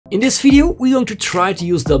In this video, we're going to try to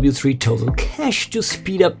use W3 Total Cache to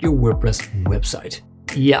speed up your WordPress website.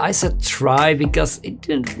 Yeah, I said try because it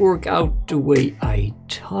didn't work out the way I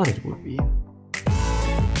thought it would be.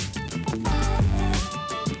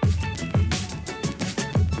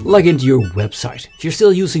 Log into your website. If you're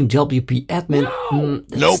still using WP Admin,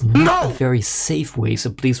 that's not a very safe way, so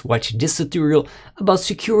please watch this tutorial about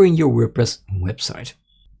securing your WordPress website.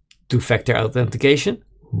 Two-factor authentication,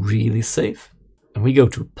 really safe. And we go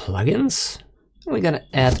to plugins, and we're gonna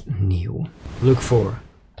add new. Look for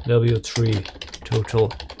W3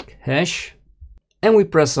 Total Cache, and we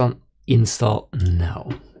press on Install Now.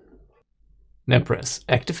 Then press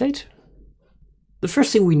Activate. The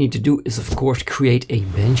first thing we need to do is, of course, create a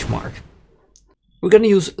benchmark. We're gonna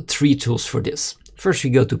use 3 tools for this. First, we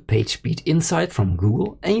go to PageSpeed Insight from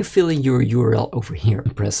Google, and you fill in your URL over here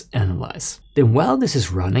and press Analyze. Then while this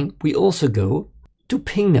is running, we also go to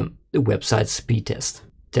Pingdom, the website speed test.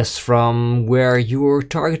 Test from where your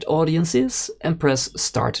target audience is and press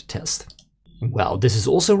Start Test. While this is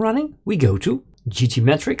also running, we go to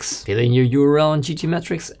GTmetrix, fill in your URL in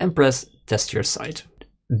GTmetrix and press Test Your Site.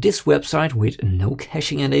 This website with no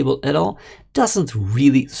caching enabled at all doesn't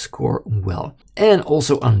really score well. And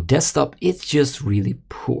also on desktop, it's just really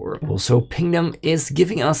poor. Also, Pingdom is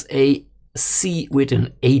giving us a C with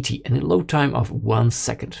an 80 and a load time of 1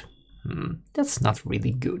 second. That's not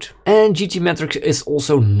really good. And GTmetrix is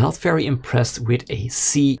also not very impressed with a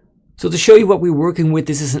C. So to show you what we're working with,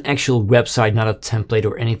 this is an actual website, not a template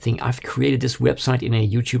or anything. I've created this website in a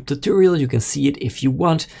YouTube tutorial. You can see it if you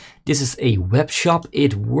want. This is a web shop.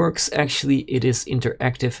 It works actually. It is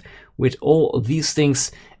interactive with all of these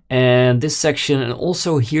things. And this section, and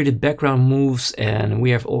also here the background moves, and we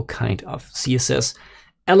have all kind of CSS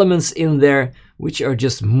elements in there, which are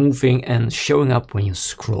just moving and showing up when you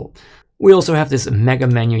scroll. We also have this mega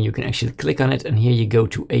menu. You can actually click on it, and here you go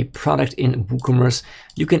to a product in WooCommerce.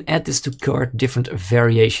 You can add this to cart, different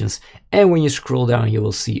variations, and when you scroll down, you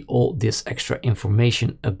will see all this extra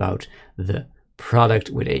information about the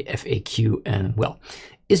product with a FAQ, and well,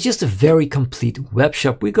 it's just a very complete web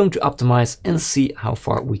shop. We're going to optimize and see how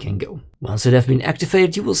far we can go. Once it has been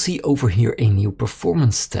activated, you will see over here a new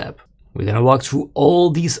performance tab. We're going to walk through all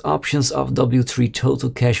these options of W3 Total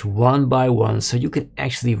Cache one by one, so you can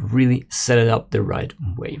actually really set it up the right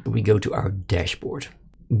way. We go to our dashboard.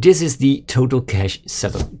 This is the Total Cache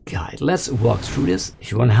setup guide. Let's walk through this.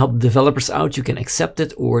 If you want to help developers out, you can accept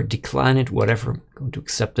it or decline it, whatever. I'm going to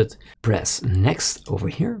accept it. Press Next over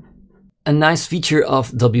here. A nice feature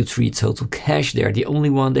of W3 Total Cache, they're the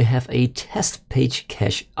only one, they have a test page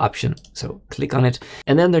cache option. So click on it,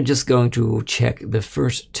 and then they're just going to check the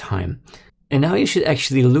first time. And now you should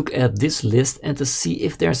actually look at this list and to see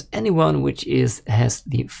if there's anyone which has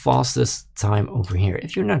the fastest time over here.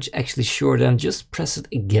 If you're not actually sure, then just press it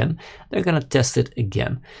again. They're gonna test it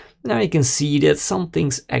again. Now you can see that some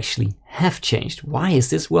things actually have changed. Why is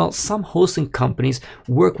this? Well, some hosting companies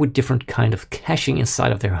work with different kind of caching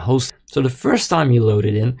inside of their host. So the first time you load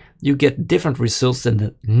it in, you get different results than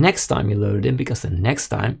the next time you load it in, because the next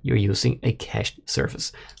time you're using a cached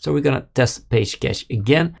service. So we're gonna test page cache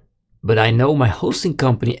again. But I know my hosting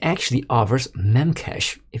company actually offers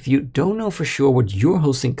Memcache. If you don't know for sure what your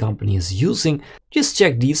hosting company is using, just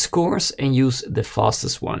check these scores and use the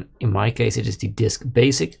fastest one. In my case, it is the Disk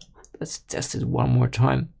Basic. Let's test it one more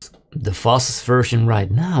time. The fastest version right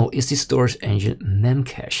now is the storage engine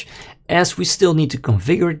Memcache. As we still need to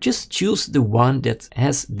configure, just choose the one that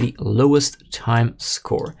has the lowest time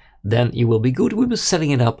score. Then you will be good. We'll be setting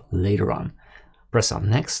it up later on. Press on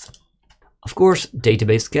Next. Of course,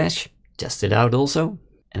 database cache, test it out also.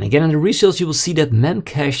 And again, in the results, you will see that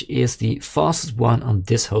Memcache is the fastest one on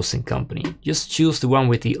this hosting company. Just choose the one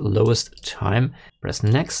with the lowest time, press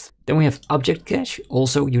Next. Then we have Object Cache,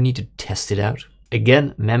 also you need to test it out.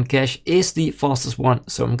 Again, Memcache is the fastest one,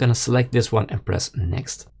 so I'm gonna select this one and press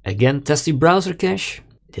Next. Again, test the browser cache.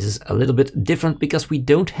 This is a little bit different because we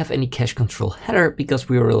don't have any cache control header because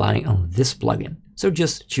we are relying on this plugin. So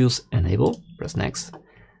just choose Enable, press Next.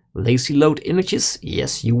 Lazy load images,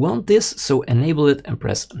 yes, you want this, so enable it and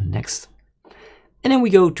press Next. And then we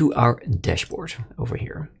go to our dashboard over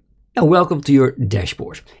here. And welcome to your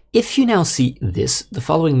dashboard. If you now see this, the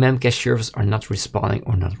following Memcache servers are not responding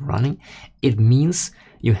or not running, it means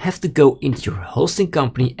you have to go into your hosting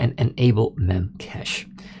company and enable Memcache.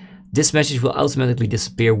 This message will automatically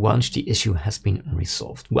disappear once the issue has been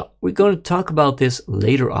resolved. Well, we're going to talk about this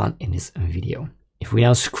later on in this video. If we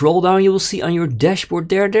now scroll down, you will see on your dashboard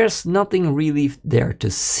there's nothing really there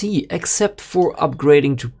to see except for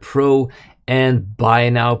upgrading to Pro and buy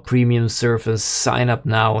now premium service, sign up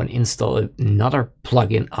now and install another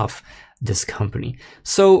plugin of this company.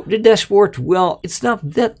 So the dashboard, well, it's not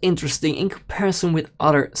that interesting in comparison with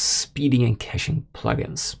other speeding and caching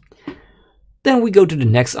plugins. Then we go to the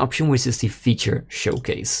next option, which is the feature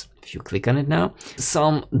showcase. If you click on it now,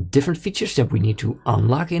 some different features that we need to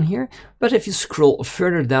unlock in here. But if you scroll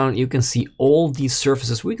further down, you can see all these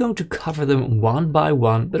services. We're going to cover them one by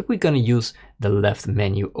one, but we're going to use the left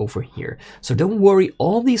menu over here. So don't worry,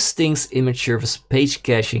 all these things, image service, page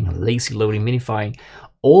caching, lazy loading, minifying,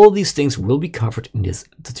 all these things will be covered in this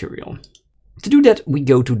tutorial. To do that, we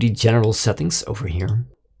go to the general settings over here.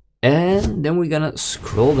 And then we're gonna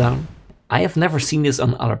scroll down. I have never seen this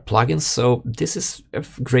on other plugins, so this is a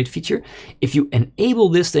great feature. If you enable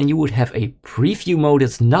this, then you would have a preview mode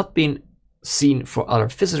that's not been seen for other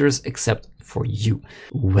visitors except for you.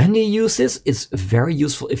 When you use this, it's very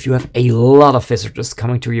useful if you have a lot of visitors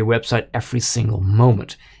coming to your website every single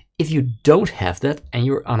moment. If you don't have that and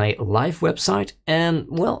you're on a live website, and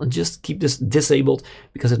well, just keep this disabled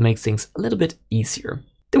because it makes things a little bit easier.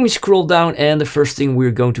 Then we scroll down and the first thing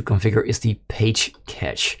we're going to configure is the page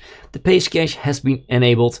cache. The page cache has been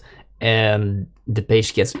enabled and the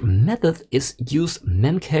page cache method is used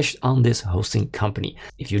memcached on this hosting company.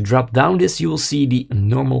 If you drop down this, you will see the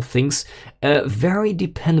normal things, very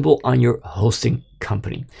dependable on your hosting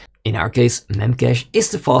company. In our case, memcache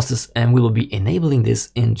is the fastest and we will be enabling this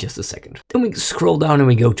in just a second. Then we scroll down and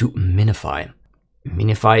we go to Minify.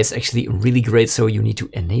 Minify is actually really great, so you need to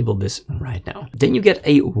enable this right now. Then you get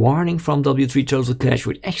a warning from W3 Total Cache,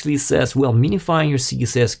 which actually says, well, minifying your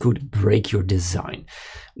CSS could break your design.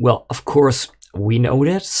 Well, of course, we know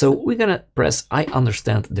that, so we're gonna press I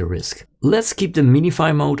understand the risk. Let's keep the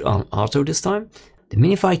minify mode on auto this time. The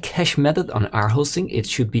minify cache method on our hosting, it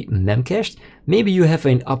should be memcached. Maybe you have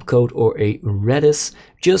an upcode or a Redis.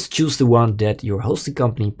 Just choose the one that your hosting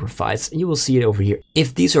company provides and you will see it over here.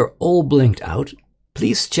 If these are all blanked out,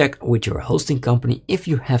 please check with your hosting company if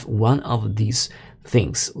you have one of these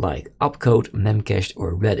things like upcode, memcached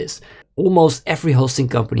or Redis. Almost every hosting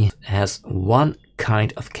company has one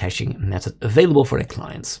kind of caching method available for their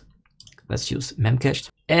clients. Let's use memcached.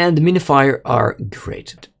 And the minifier are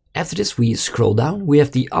great. After this, we scroll down. We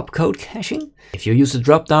have the upcode caching. If you use the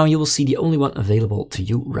drop down, you will see the only one available to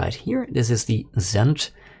you right here. This is the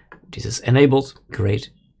Zend. This is enabled.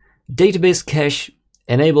 Great. Database cache.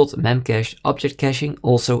 Enabled. Memcached. Object caching,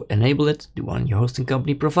 also enable it, the one your hosting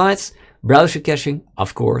company provides. Browser caching,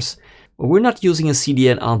 of course. We're not using a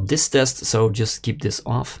CDN on this test, so just keep this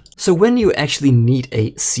off. So when you actually need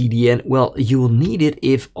a CDN, well, you will need it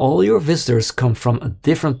if all your visitors come from a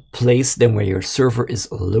different place than where your server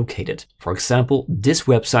is located. For example, this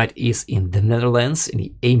website is in the Netherlands, in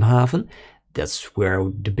the Eemhaven. That's where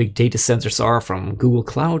the big data centers are from Google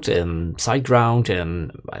Cloud and SiteGround,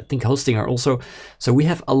 and I think hosting are also. So we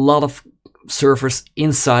have a lot of servers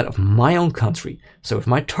inside of my own country. So if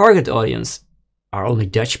my target audience are only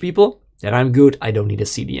Dutch people, then I'm good, I don't need a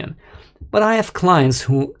CDN. But I have clients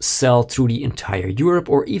who sell through the entire Europe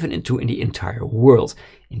or even into the entire world.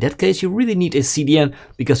 In that case, you really need a CDN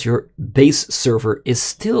because your base server is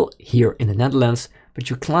still here in the Netherlands,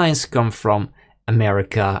 but your clients come from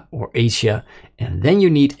America or Asia, and then you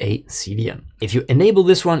need a CDN. If you enable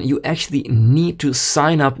this one, you actually need to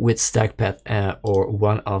sign up with StackPath or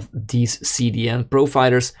one of these CDN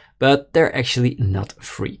providers, but they're actually not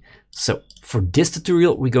free. So for this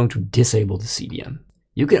tutorial, we're going to disable the CDN.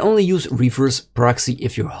 You can only use reverse proxy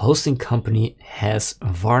if your hosting company has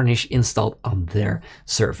Varnish installed on their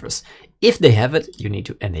servers. If they have it, you need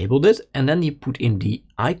to enable it, and then you put in the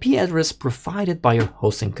IP address provided by your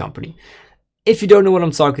hosting company. If you don't know what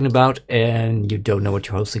I'm talking about and you don't know what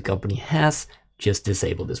your hosting company has, just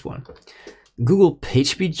disable this one. Google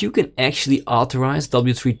PageSpeed, you can actually authorize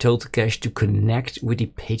W3 Total Cache to connect with the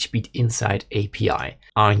PageSpeed Insight API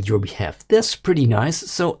on your behalf. That's pretty nice.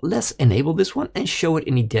 So let's enable this one and show it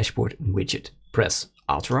in the dashboard widget. Press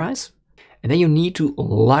authorize, and then you need to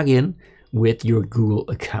log in with your Google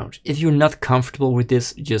account. If you're not comfortable with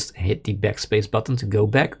this, just hit the backspace button to go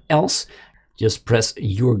back. Else, just press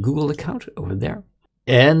your Google account over there.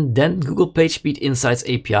 And then Google PageSpeed Insights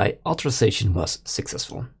API authorization was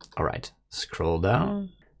successful. All right, scroll down.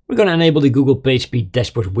 We're going to enable the Google PageSpeed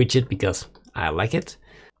dashboard widget because I like it.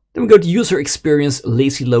 Then we go to user experience.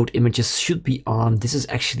 Lazy load images should be on. This is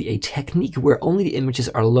actually a technique where only the images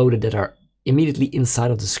are loaded that are immediately inside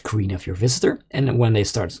of the screen of your visitor. And when they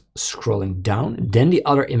start scrolling down, then the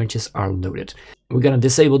other images are loaded. We're going to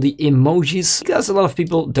disable the emojis because a lot of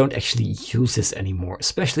people don't actually use this anymore,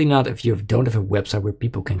 especially not if you don't have a website where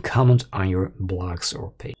people can comment on your blogs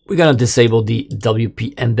or page. We're going to disable the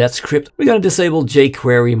WP embed script. We're going to disable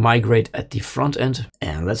jQuery migrate at the front end.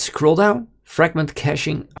 And let's scroll down. Fragment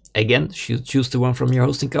Caching, again, choose the one from your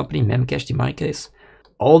hosting company, Memcached in my case.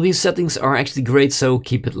 All these settings are actually great, so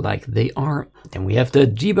keep it like they are. Then we have the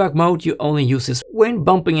debug mode. You only use this when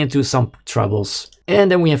bumping into some troubles.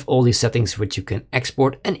 And then we have all these settings which you can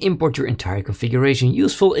export and import your entire configuration.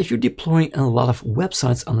 Useful if you're deploying a lot of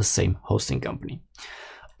websites on the same hosting company.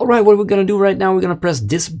 Alright, what we're gonna do right now, we're gonna press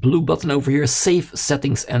this blue button over here, Save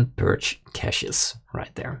Settings and Purge Caches,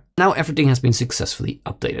 right there. Now everything has been successfully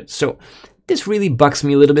updated. So this really bugs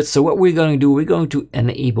me a little bit. So what we're going to do, we're going to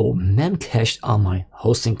enable Memcached on my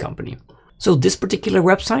hosting company. So this particular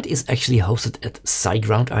website is actually hosted at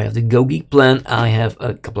SiteGround. I have the GoGeek plan. I have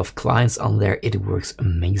a couple of clients on there. It works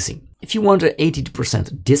amazing. If you want an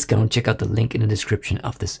 80% discount, check out the link in the description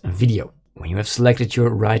of this video. When you have selected your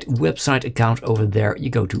right website account over there, you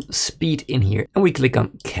go to Speed in here and we click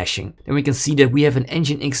on Caching. Then we can see that we have an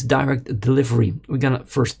Nginx direct delivery. We're gonna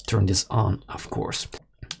first turn this on, of course.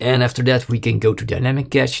 And after that, we can go to Dynamic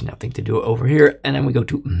Cache, nothing to do over here. And then we go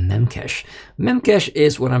to Memcache. Memcache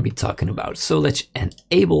is what I'll be talking about. So let's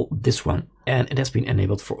enable this one. And it has been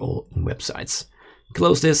enabled for all websites.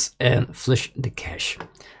 Close this and flush the cache.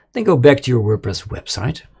 Then go back to your WordPress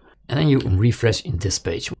website. And then you refresh in this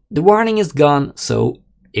page. The warning is gone, so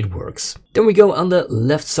it works. Then we go on the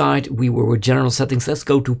left side, we were with general settings. Let's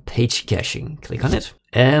go to page caching. Click on it.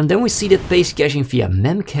 And then we see that page caching via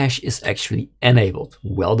Memcache is actually enabled.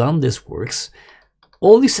 Well done, this works.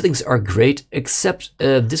 All these settings are great, except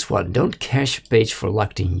this one, don't cache page for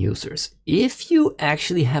logged in users. If you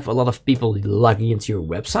actually have a lot of people logging into your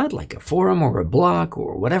website, like a forum or a blog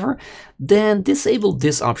or whatever, then disable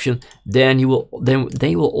this option. Then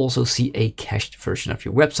they will also see a cached version of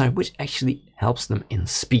your website, which actually helps them in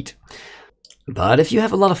speed. But if you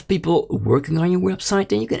have a lot of people working on your website,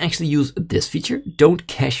 then you can actually use this feature. Don't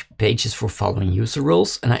cache pages for following user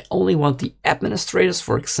roles. And I only want the administrators,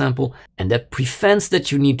 for example, and that prevents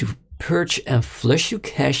that you need to purge and flush your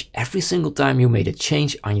cache every single time you made a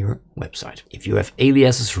change on your website. If you have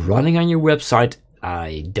aliases running on your website,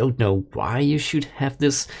 I don't know why you should have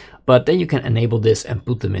this, but then you can enable this and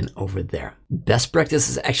put them in over there. Best practice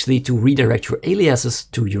is actually to redirect your aliases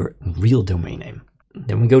to your real domain name.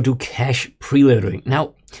 Then we go to cache preloading.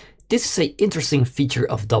 Now, this is an interesting feature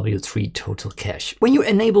of W3 Total Cache. When you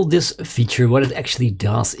enable this feature, what it actually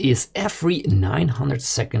does is every 900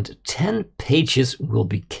 seconds, 10 pages will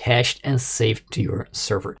be cached and saved to your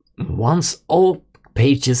server. Once all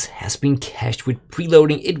pages has been cached with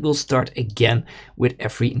preloading, it will start again with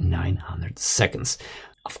every 900 seconds.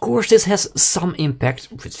 Of course, this has some impact,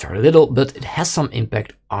 it's very little, but it has some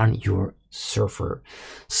impact on your server.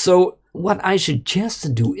 So what I suggest to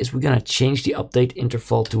do is we're going to change the update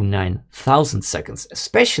interval to 9,000 seconds,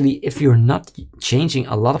 especially if you're not changing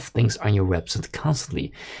a lot of things on your website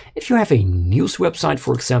constantly. If you have a news website,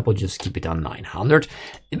 for example, just keep it on 900.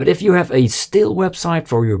 But if you have a stale website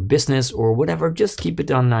for your business or whatever, just keep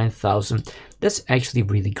it on 9,000. That's actually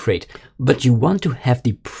really great. But you want to have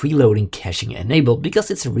the preloading caching enabled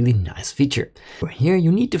because it's a really nice feature. Here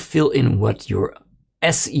you need to fill in what your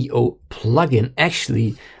SEO plugin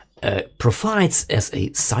actually provides as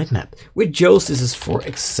a sitemap. With Joe's, this is, for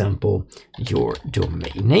example, your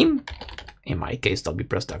domain name. In my case,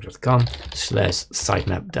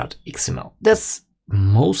 wpressdoc.com/sitemap.xml. That's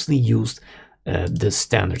mostly used the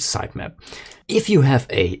standard sitemap. If you have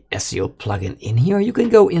a SEO plugin in here, you can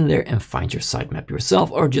go in there and find your sitemap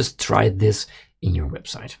yourself, or just try this in your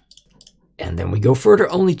website. And then we go further,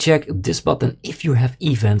 only check this button if you have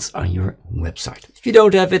events on your website. If you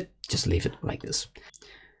don't have it, just leave it like this.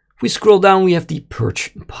 If we scroll down, we have the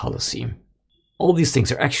purge policy. All these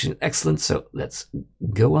things are actually excellent, so let's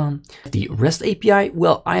go on. The REST API,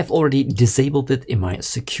 well, I have already disabled it in my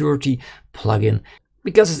security plugin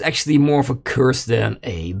because it's actually more of a curse than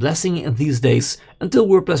a blessing these days. Until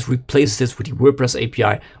WordPress replaces this with the WordPress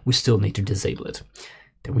API, we still need to disable it.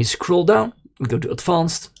 Then we scroll down, we go to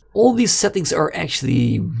advanced. All these settings are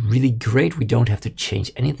actually really great. We don't have to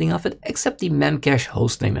change anything of it except the Memcache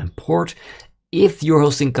hostname and port. If your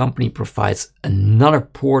hosting company provides another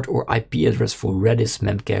port or IP address for Redis,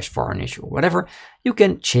 Memcache, Varnish, or whatever, you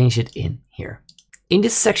can change it in here. In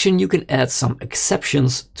this section, you can add some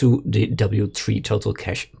exceptions to the W3 Total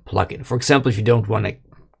Cache plugin. For example, if you don't want to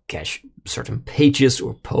cache certain pages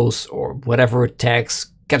or posts or whatever,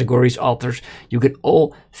 tags, categories, authors, you can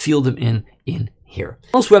all fill them in here.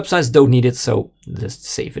 Most websites don't need it, so let's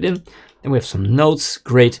save it in. Then we have some notes,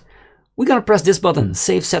 great. We're gonna press this button,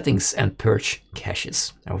 Save Settings and Purge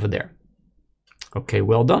Caches over there. Okay,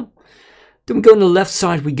 well done. Then we go on the left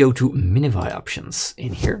side, we go to Minify options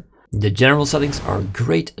in here. The general settings are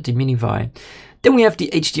great at the Minify. Then we have the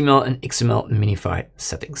HTML and XML Minify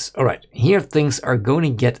settings. All right, here things are going to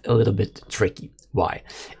get a little bit tricky. Why?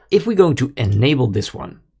 If we're going to enable this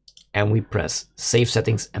one and we press Save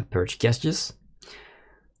Settings and Purge Caches,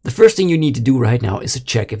 the first thing you need to do right now is to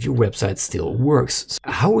check if your website still works.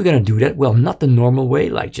 So how are we going to do that? Well, not the normal way,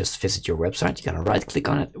 like just visit your website. You're going to right click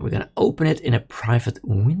on it. We're going to open it in a private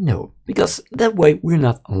window, because that way we're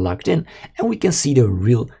not logged in and we can see the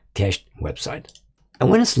real cached website. And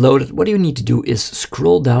when it's loaded, what you need to do is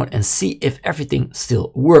scroll down and see if everything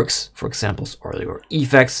still works. For example, are your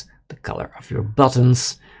effects, the color of your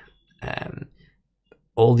buttons,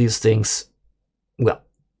 all these things. Well,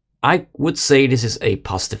 I would say this is a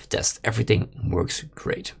positive test. Everything works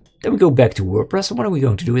great. Then we go back to WordPress, and what are we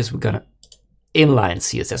going to do is we're going to inline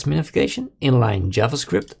CSS minification, inline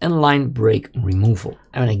JavaScript, and line break removal.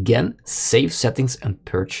 And again, save settings and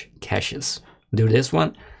purge caches. Do this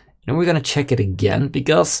one, and we're going to check it again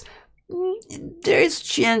because there is a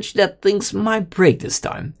chance that things might break this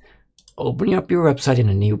time. Open up your website in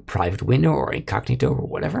a new private window or incognito or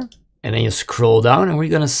whatever. And then you scroll down and we're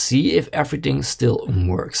going to see if everything still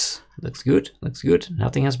works. Looks good, looks good.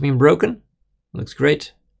 Nothing has been broken. Looks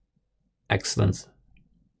great. Excellent.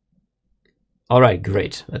 All right,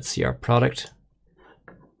 great. Let's see our product.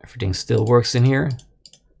 Everything still works in here.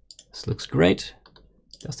 This looks great.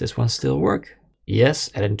 Does this one still work? Yes,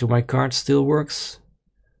 adding to my cart still works.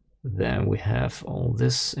 Then we have all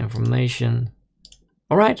this information.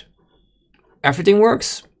 All right. Everything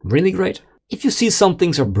works. Really great. If you see some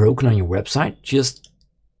things are broken on your website, just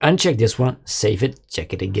uncheck this one, save it,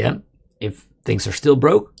 check it again. If things are still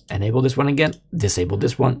broke, enable this one again, disable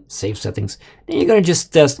this one, save settings. Then you're going to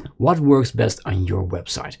just test what works best on your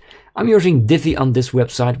website. I'm using Divi on this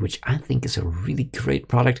website, which I think is a really great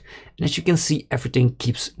product. And as you can see, everything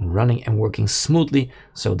keeps running and working smoothly,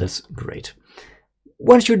 so that's great.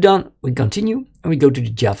 Once you're done, we continue and we go to the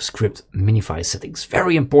JavaScript Minify settings.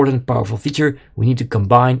 Very important, powerful feature. We need to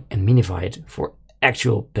combine and minify it for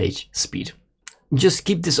actual page speed. Just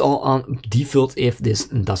keep this all on default. If this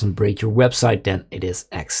doesn't break your website, then it is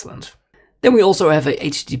excellent. Then we also have a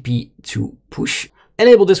HTTP to push.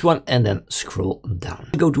 Enable this one and then scroll down.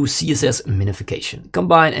 Go to CSS minification.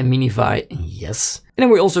 Combine and minify, yes. And then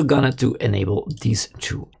we're also gonna to enable these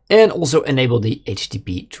two. And also enable the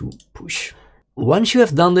HTTP to push. Once you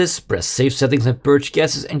have done this, press Save Settings and Purge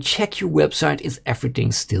Caches and check your website if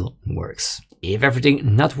everything still works. If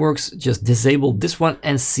everything not works, just disable this one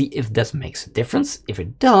and see if that makes a difference. If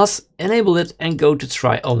it does, enable it and go to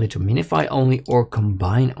Try Only to Minify Only or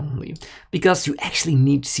Combine Only. Because you actually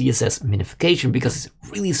need CSS minification because it's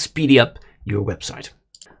really speedy up your website.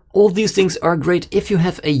 All these things are great. If you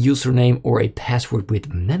have a username or a password with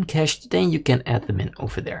memcached, then you can add them in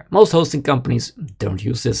over there. Most hosting companies don't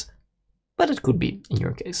use this, but it could be in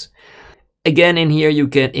your case. Again, in here you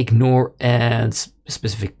can ignore and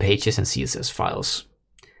specific pages and CSS files.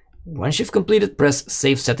 Once you've completed, press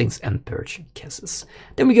Save Settings and Purge Caches.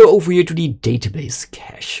 Then we go over here to the database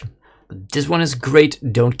cache. This one is great.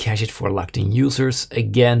 Don't cache it for logged in users.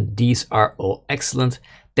 Again, these are all excellent.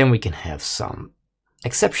 Then we can have some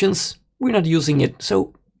exceptions. We're not using it,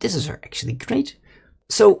 so this is actually great.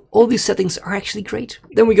 So all these settings are actually great.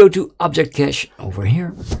 Then we go to Object Cache over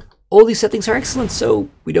here. All these settings are excellent, so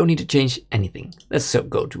we don't need to change anything. Let's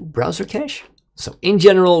go to Browser Cache. So in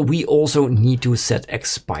general, we also need to set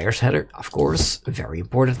expires header, of course, very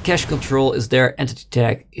important. Cache control is there, entity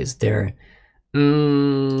tag is there.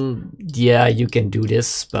 Yeah, you can do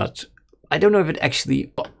this, but I don't know if it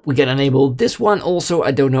actually, we can enable this one also.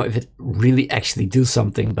 I don't know if it really actually do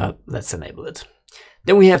something, but let's enable it.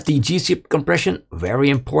 Then we have the gzip compression, very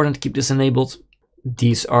important, keep this enabled.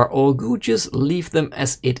 These are all good, just leave them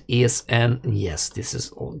as it is, and yes, this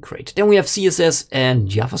is all great. Then we have CSS and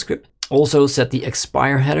JavaScript. Also set the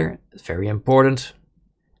expire header, very important.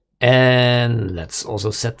 And let's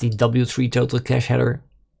also set the W3 total cache header.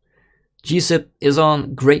 gzip is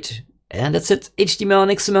on, great. And that's it, HTML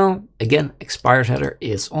and XML. Again, expired header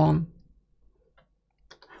is on.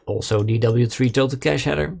 Also the W3 total cache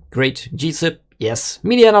header, great. gzip, yes.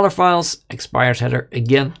 Media and other files, expired header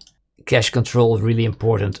again. Cache control, really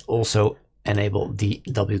important. Also enable the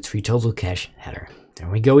W3 total cache header. Then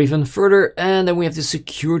we go even further and then we have the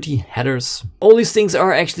security headers. All these things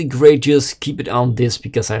are actually great. Just keep it on this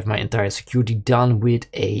because I have my entire security done with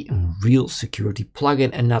a real security plugin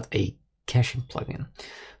and not a caching plugin.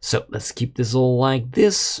 So let's keep this all like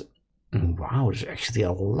this. Wow, there's actually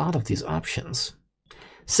a lot of these options.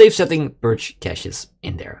 Save setting, purge caches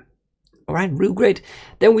in there. All right, real great.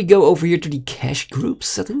 Then we go over here to the cache group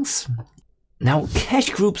settings. Now,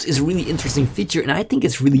 cache groups is a really interesting feature, and I think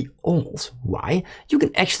it's really old. Why? You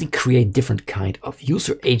can actually create different kind of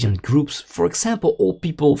user agent groups. For example, all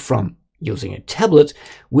people from using a tablet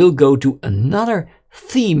will go to another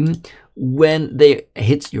theme when they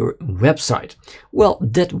hit your website. Well,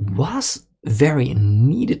 that was very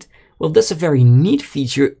needed. Well, that's a very neat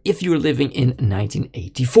feature if you're living in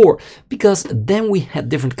 1984, because then we had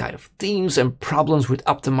different kind of themes and problems with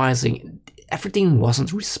optimizing. Everything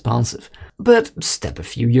wasn't responsive. But step a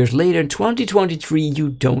few years later, in 2023, you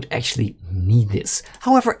don't actually need this.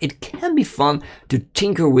 However, it can be fun to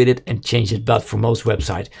tinker with it and change it, but for most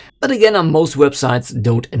websites. But again, on most websites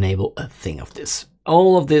don't enable a thing of this.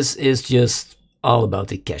 All of this is just all about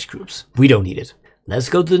the cache groups. We don't need it. Let's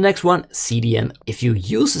go to the next one, CDN. If you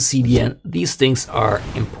use a CDN, these things are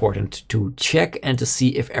important to check and to see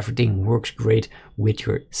if everything works great with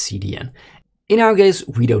your CDN. In our case,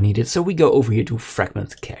 we don't need it, so we go over here to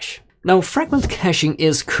Fragment Cache. Now, Fragment Caching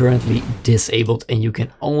is currently disabled, and you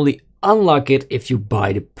can only unlock it if you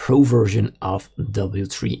buy the Pro version of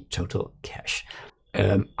W3 Total Cache.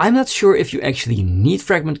 I'm not sure if you actually need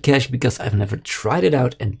Fragment Cache because I've never tried it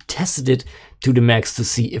out and tested it to the max to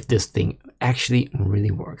see if this thing actually really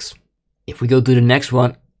works. If we go to the next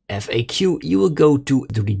one, FAQ, you will go to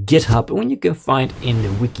the GitHub, and you can find in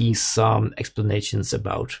the wiki some explanations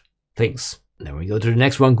about things. Then we go to the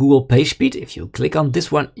next one, Google PageSpeed. If you click on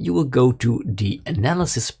this one, you will go to the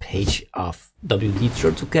analysis page of WD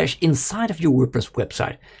Total Cache inside of your WordPress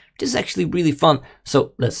website. This is actually really fun,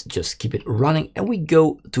 so let's just keep it running and we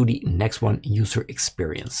go to the next one, user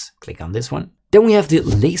experience. Click on this one. Then we have the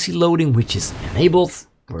lazy loading, which is enabled.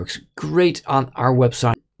 Works great on our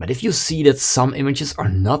website. But if you see that some images are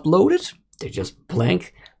not loaded, they're just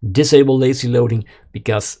blank, disable lazy loading,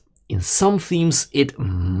 because in some themes it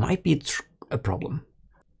might be a problem.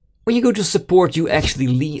 When you go to support, you actually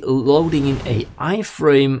loading in a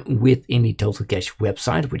iframe within the Total Cache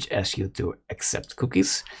website, which asks you to accept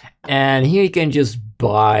cookies. And here you can just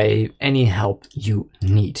buy any help you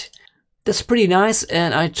need. That's pretty nice,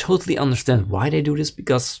 and I totally understand why they do this,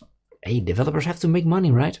 because hey, developers have to make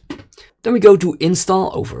money, right? Then we go to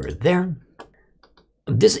install over there.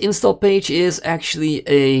 This install page is actually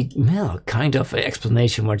a kind of an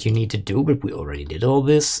explanation what you need to do, but we already did all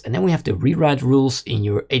this. And then we have the rewrite rules in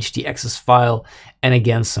your htaccess file, and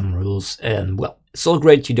again some rules. And well, it's all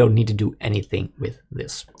great. You don't need to do anything with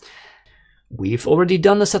this. We've already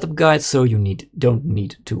done the setup guide, so you don't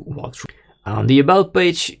need to walk through. On the about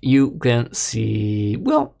page, you can see,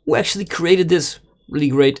 well, who actually created this, really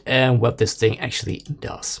great, and what this thing actually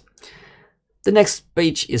does. The next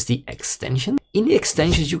page is the extension. In the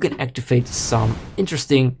extensions, you can activate some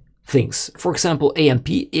interesting things. For example, AMP.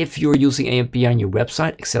 If you're using AMP on your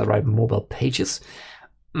website, accelerate mobile pages.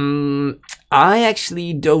 I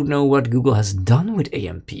actually don't know what Google has done with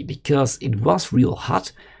AMP, because it was real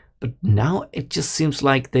hot, but now it just seems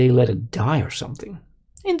like they let it die or something.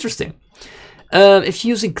 Interesting. If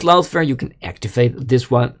you're using Cloudflare, you can activate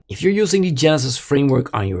this one. If you're using the Genesis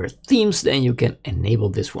framework on your themes, then you can enable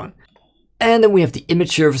this one. And then we have the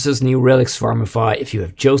image services, New Relics, Farmify. If you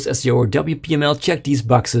have Joe's SEO or WPML, check these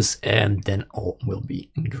boxes and then all will be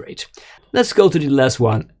great. Let's go to the last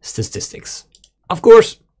one, statistics. Of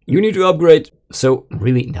course, you need to upgrade, so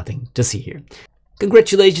really nothing to see here.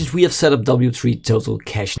 Congratulations, we have set up W3 Total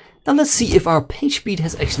Cache. Now let's see if our page speed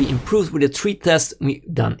has actually improved with the 3 tests we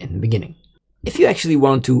done in the beginning. If you actually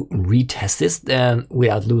want to retest this, then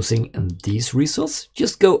without losing these results,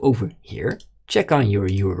 just go over here, check on your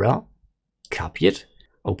URL, copy it,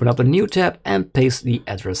 open up a new tab and paste the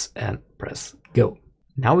address and press go.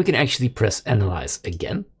 Now we can actually press analyze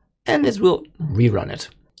again and it will rerun it.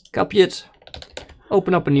 Copy it,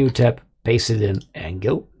 open up a new tab, paste it in and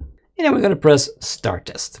go. And then we're going to press start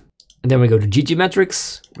test. And then we go to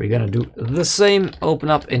ggmetrics. We're going to do the same, open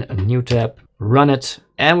up in a new tab, run it,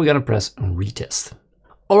 and we're going to press retest.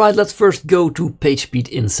 All right, let's first go to page speed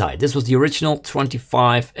inside. This was the original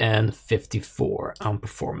 25 and 54 on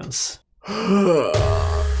performance.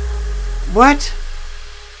 What?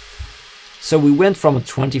 So we went from a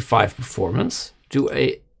 25 performance to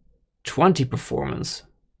a 20 performance.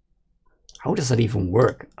 How does that even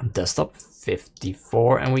work? On desktop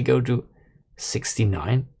 54 and we go to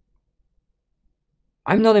 69.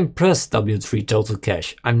 I'm not impressed, W3 Total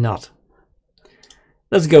Cache. I'm not.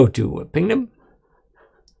 Let's go to Pingdom.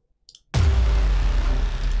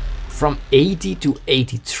 From 80 to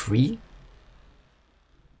 83.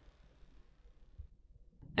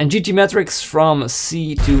 And ggmetrics from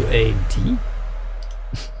C to a D.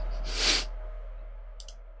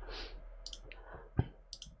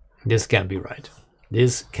 This can't be right.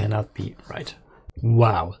 This cannot be right.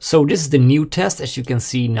 Wow, so this is the new test, as you can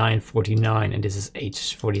see, 949, and this is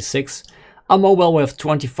 846. On mobile we have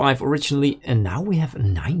 25 originally, and now we have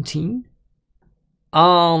 19.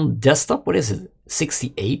 On desktop, what is it?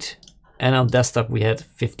 68, and on desktop we had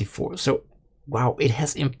 54. So wow, it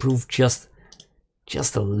has improved just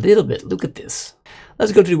a little bit. Look at this.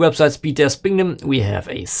 Let's go to the website speed test, ping them. We have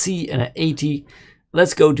a C and an 80.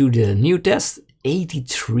 Let's go to the new test,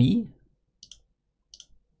 83.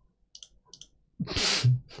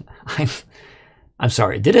 I'm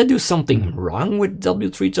sorry, did I do something wrong with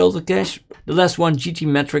W3 total cache? The last one, GT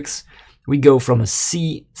metrics, we go from a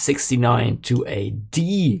C69 to a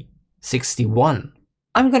D61.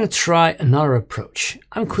 I'm gonna try another approach.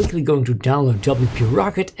 I'm quickly going to download WP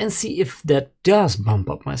Rocket and see if that does bump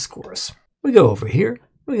up my scores. We go over here,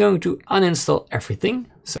 we're going to uninstall everything.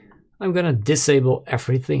 So I'm gonna disable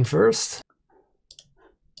everything first.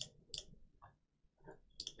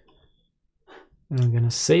 And I'm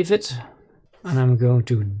gonna save it. And I'm going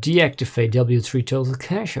to deactivate W3 total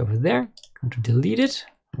cache over there. I'm going to delete it.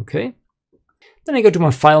 Okay. Then I go to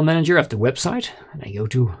my file manager of the website and I go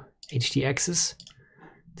to htaccess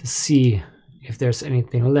to see if there's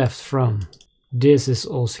anything left from this is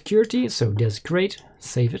all security. So that's great.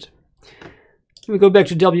 Save it. Then we go back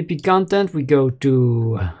to WP content. We go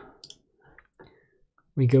to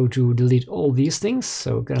delete all these things.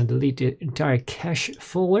 So we're gonna delete the entire cache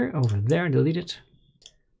folder over there. Delete it.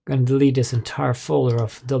 I'm going to delete this entire folder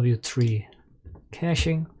of W3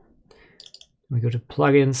 caching. We go to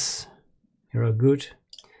plugins. Here are good.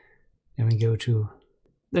 Then we go to.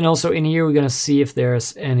 Then also in here we're going to see if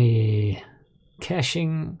there's any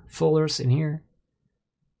caching folders in here.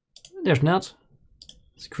 There's not.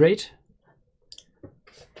 It's great.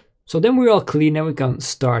 So then we're all clean and we can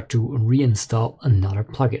start to reinstall another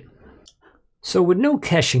plugin. So with no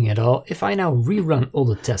caching at all, if I now rerun all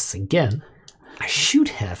the tests again, I should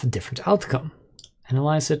have a different outcome.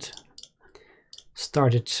 Analyze it,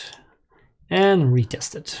 start it, and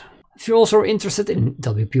retest it. If you're also interested in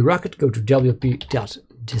WP Rocket, go to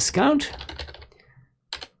wp.discount.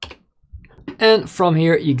 And from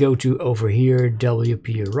here, you go to over here,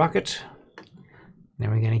 WP Rocket. Then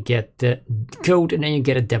we're gonna get the code and then you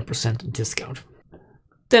get a 10% discount.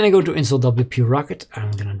 Then I go to install WP Rocket. I'm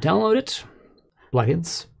gonna download it.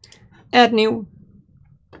 Plugins, add new.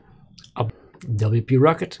 WP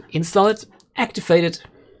Rocket, install it, activate it.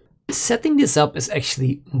 Setting this up is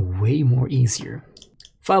actually way more easier.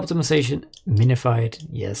 File optimization, minify it,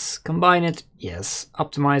 yes. Combine it, yes.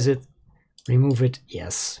 Optimize it, remove it,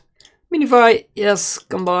 yes. Minify, yes.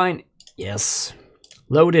 Combine, yes.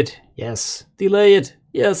 Load it, yes. Delay it,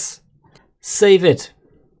 yes. Save it.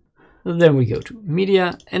 Then we go to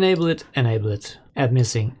media, enable it, add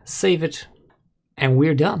missing, save it, and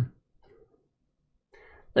we're done.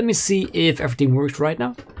 Let me see if everything works right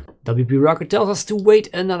now. WP Rocket tells us to wait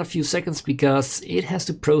another few seconds because it has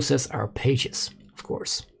to process our pages, of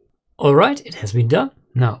course. Alright, it has been done.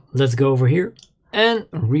 Now let's go over here and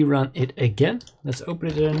rerun it again. Let's open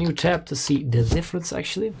it in a new tab to see the difference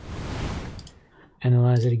actually.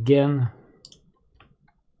 Analyze it again.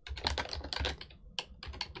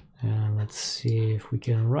 And let's see if we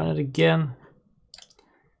can run it again.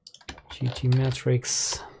 GT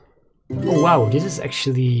metrics. Oh wow, this is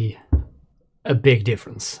actually a big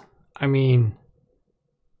difference. I mean,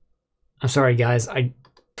 I'm sorry guys,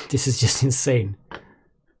 this is just insane.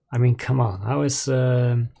 I mean, come on,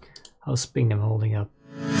 how's Pingdom holding up?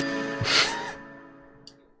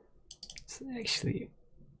 It's actually,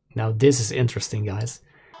 now this is interesting guys.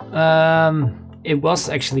 It was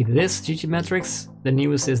actually this GT metrics, the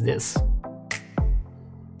newest is this.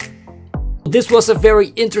 This was a very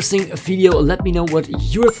interesting video. Let me know what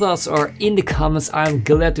your thoughts are in the comments. I'm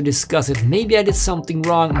glad to discuss it. Maybe I did something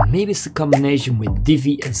wrong. Maybe it's a combination with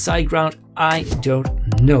Divi and SiteGround. I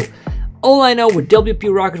don't know. All I know, with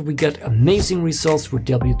WP Rocket we got amazing results. With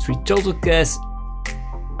W3 total cache,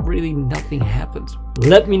 really nothing happened.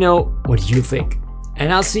 Let me know what you think.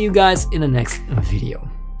 And I'll see you guys in the next video.